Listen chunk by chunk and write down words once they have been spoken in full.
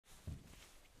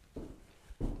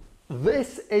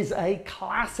This is a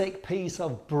classic piece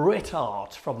of Brit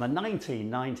art from the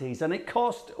 1990s, and it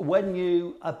cost when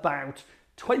new about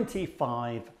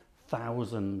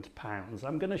 £25,000.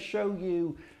 I'm going to show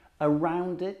you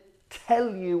around it,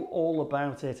 tell you all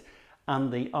about it and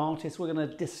the artist. We're going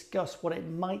to discuss what it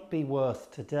might be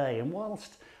worth today. And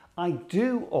whilst I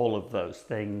do all of those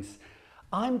things,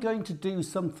 I'm going to do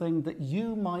something that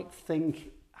you might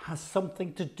think has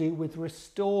something to do with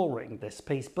restoring this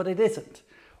piece, but it isn't.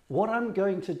 What I'm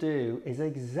going to do is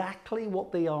exactly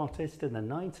what the artist in the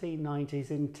 1990s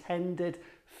intended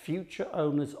future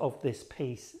owners of this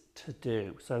piece to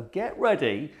do. So get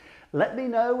ready. Let me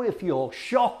know if you're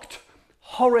shocked,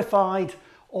 horrified,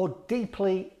 or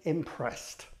deeply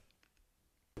impressed.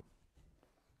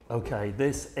 Okay,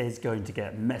 this is going to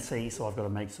get messy, so I've got to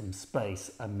make some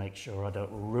space and make sure I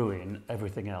don't ruin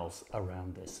everything else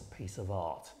around this piece of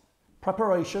art.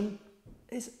 Preparation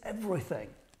is everything.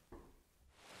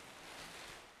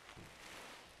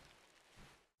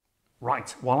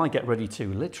 Right, while I get ready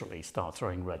to literally start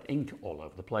throwing red ink all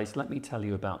over the place, let me tell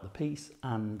you about the piece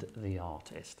and the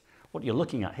artist. What you're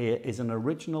looking at here is an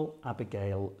original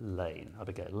Abigail Lane.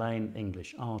 Abigail Lane,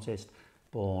 English artist,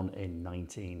 born in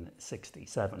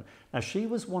 1967. Now, she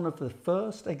was one of the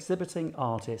first exhibiting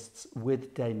artists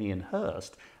with Damien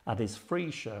Hirst at his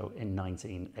free show in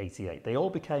 1988. They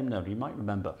all became known, you might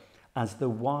remember, as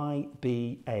the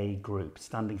YBA group,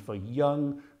 standing for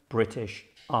Young British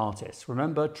Artists.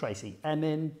 Remember Tracey,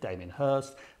 Emin, Damien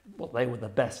Hirst? Well, they were the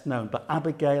best known, but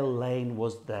Abigail Lane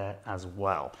was there as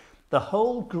well. The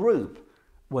whole group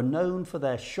were known for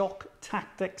their shock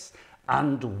tactics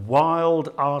and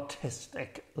wild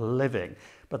artistic living,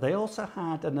 but they also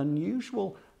had an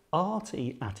unusual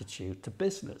arty attitude to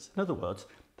business. In other words,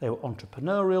 they were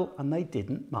entrepreneurial and they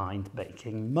didn't mind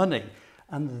making money,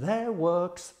 and their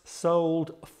works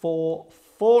sold for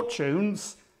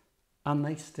fortunes, and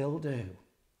they still do.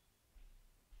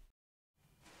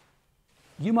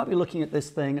 You might be looking at this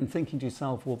thing and thinking to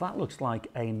yourself, well, that looks like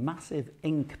a massive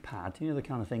ink pad. You know, the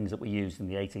kind of things that we used in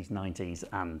the 80s, 90s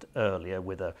and earlier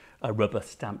with a rubber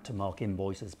stamp to mark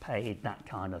invoices paid, that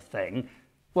kind of thing.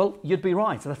 Well, you'd be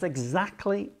right. That's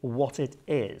exactly what it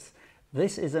is.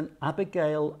 This is an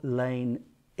Abigail Lane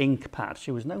ink pad. She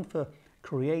was known for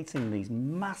creating these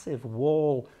massive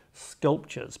wall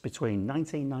sculptures between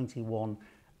 1991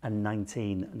 and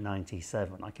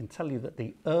 1997. I can tell you that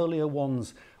the earlier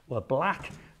ones were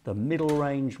black, the middle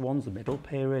range ones, the middle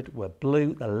period, were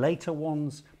blue, the later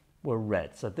ones were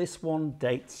red. So this one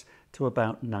dates to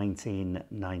about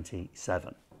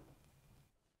 1997.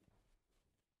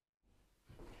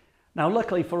 Now,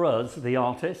 luckily for us, the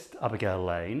artist, Abigail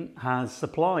Lane, has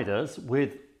supplied us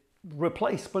with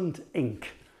replacement ink.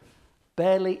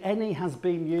 Barely any has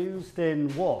been used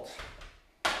in what?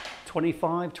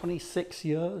 25, 26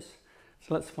 years.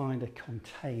 So let's find a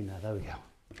container. There we go.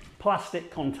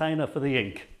 Plastic container for the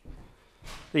ink.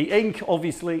 The ink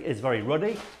obviously is very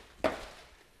ruddy.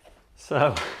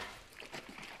 So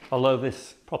although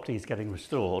this property is getting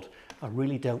restored, I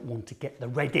really don't want to get the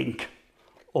red ink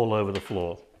all over the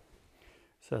floor.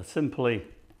 So simply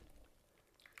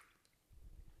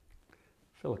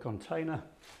fill a container.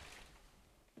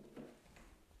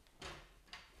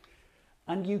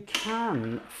 And you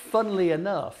can, funnily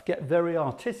enough, get very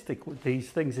artistic with these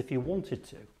things if you wanted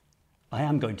to. I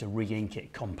am going to re-ink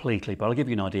it completely, but I'll give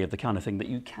you an idea of the kind of thing that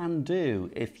you can do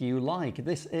if you like.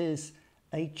 This is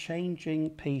a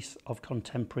changing piece of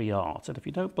contemporary art. And if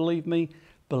you don't believe me,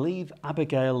 believe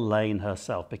Abigail Lane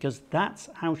herself, because that's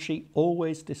how she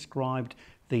always described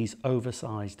these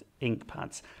oversized ink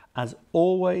pads, as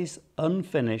always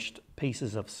unfinished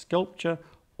pieces of sculpture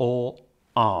or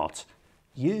art.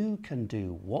 You can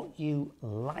do what you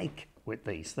like with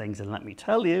these things, and let me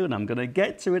tell you, and I'm going to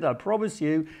get to it, I promise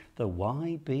you, the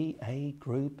YBA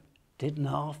group did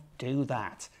not do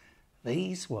that.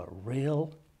 These were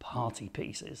real party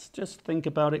pieces. Just think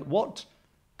about it. What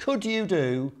could you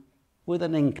do with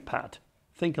an ink pad?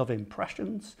 Think of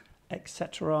impressions,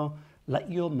 etc. Let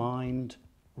your mind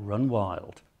run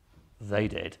wild. They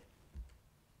did.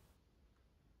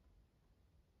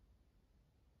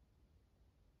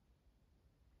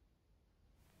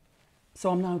 So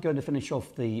I'm now going to finish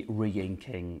off the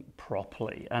re-inking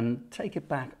properly and take it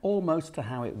back almost to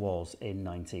how it was in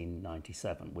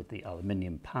 1997 with the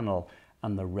aluminium panel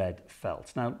and the red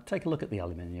felt. Now take a look at the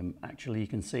aluminium. Actually, you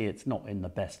can see it's not in the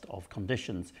best of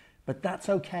conditions, but that's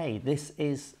okay. This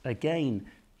is, again,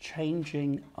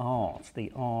 changing art.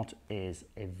 The art is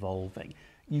evolving.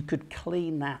 You could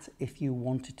clean that if you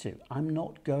wanted to. I'm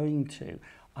not going to.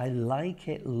 I like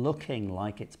it looking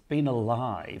like it's been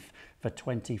alive for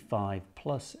 25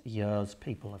 plus years.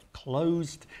 People have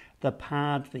closed the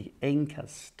pad, the ink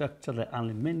has stuck to the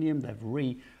aluminium, they've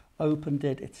reopened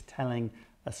it. It's telling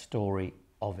a story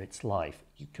of its life.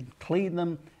 You can clean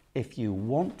them if you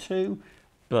want to,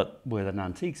 but with an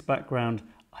antiques background,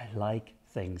 I like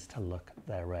things to look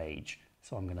their age.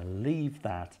 So I'm going to leave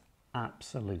that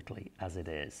absolutely as it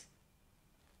is.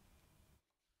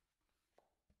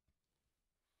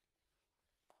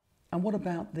 And what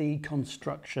about the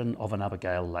construction of an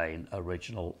Abigail Lane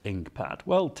original ink pad?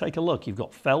 Well, take a look. You've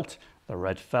got felt, the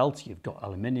red felt. You've got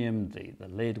aluminium, the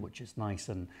lid, which is nice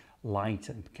and light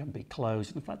and can be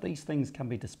closed. In fact, these things can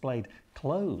be displayed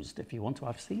closed if you want to.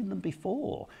 I've seen them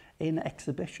before in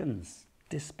exhibitions,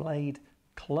 displayed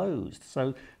closed.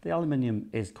 So the aluminium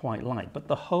is quite light, but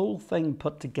the whole thing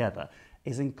put together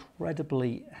is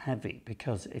incredibly heavy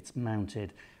because it's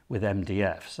mounted with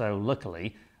MDF. So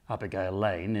luckily, Abigail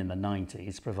Lane in the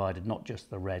 90s provided not just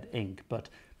the red ink, but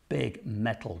big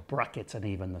metal brackets and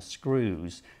even the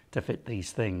screws to fit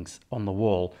these things on the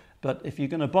wall. But if you're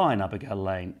going to buy an Abigail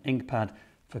Lane ink pad,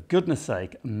 for goodness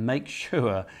sake, make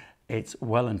sure it's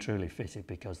well and truly fitted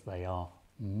because they are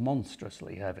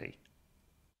monstrously heavy.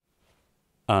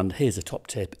 And here's a top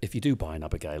tip: if you do buy an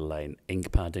Abigail Lane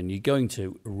ink pad and you're going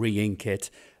to re-ink it,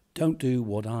 don't do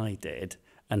what I did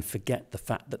and forget the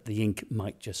fact that the ink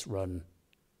might just run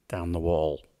down the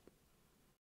wall.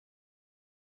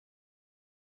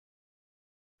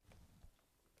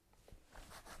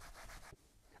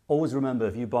 Always remember,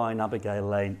 if you buy an Abigail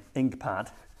Lane ink pad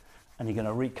and you're going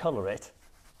to recolour it,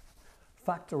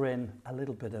 factor in a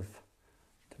little bit of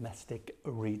domestic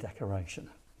redecoration.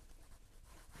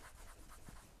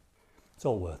 It's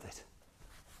all worth it.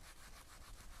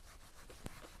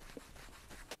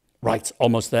 Right,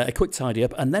 almost there. A quick tidy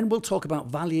up, and then we'll talk about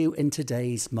value in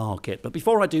today's market. But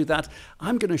before I do that,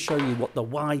 I'm going to show you what the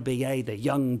YBA, the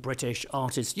Young British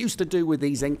Artists, used to do with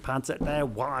these ink pads at their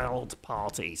wild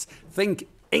parties. Think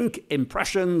ink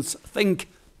impressions, think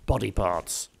body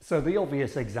parts. So the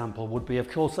obvious example would be,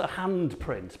 of course, a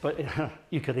handprint, but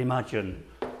you could imagine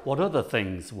what other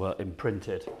things were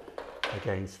imprinted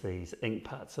against these ink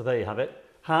pads. So there you have it.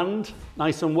 Hand,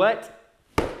 nice and wet.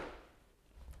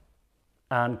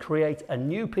 And create a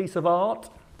new piece of art,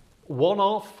 one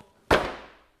off,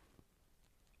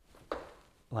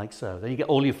 like so. Then you get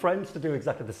all your friends to do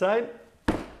exactly the same.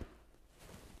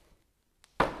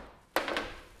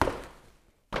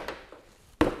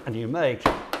 And you make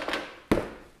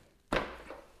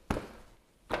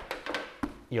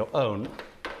your own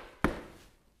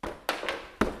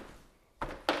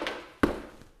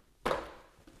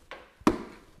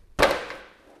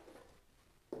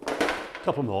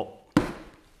couple more.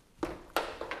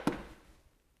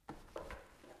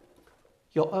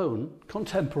 Your own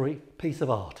contemporary piece of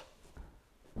art.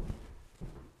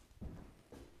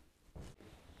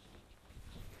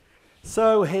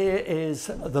 So here is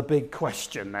the big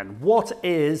question then. What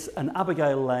is an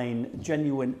Abigail Lane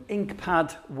genuine ink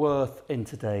pad worth in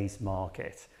today's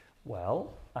market?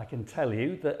 Well, I can tell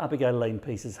you that Abigail Lane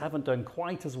pieces haven't done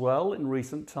quite as well in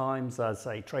recent times as,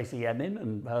 say, Tracey Emin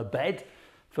and her bed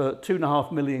for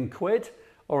 £2.5 million,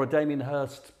 or a Damien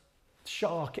Hirst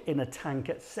shark in a tank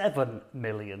at £7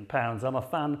 million. I'm a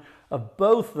fan of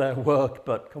both their work,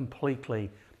 but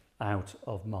completely out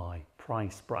of my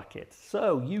price bracket.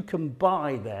 So you can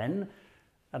buy then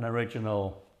an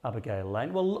original Abigail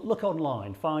Lane. Well, look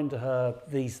online, find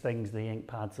these things, the ink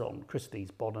pads, on Christie's,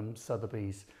 Bonham,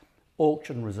 Sotheby's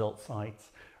auction result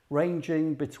sites,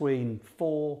 ranging between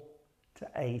 £4,000 to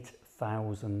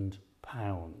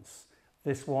 £8,000.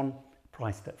 This one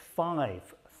priced at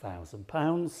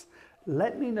 £5,000.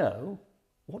 Let me know,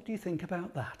 what do you think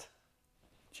about that?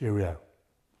 Cheerio.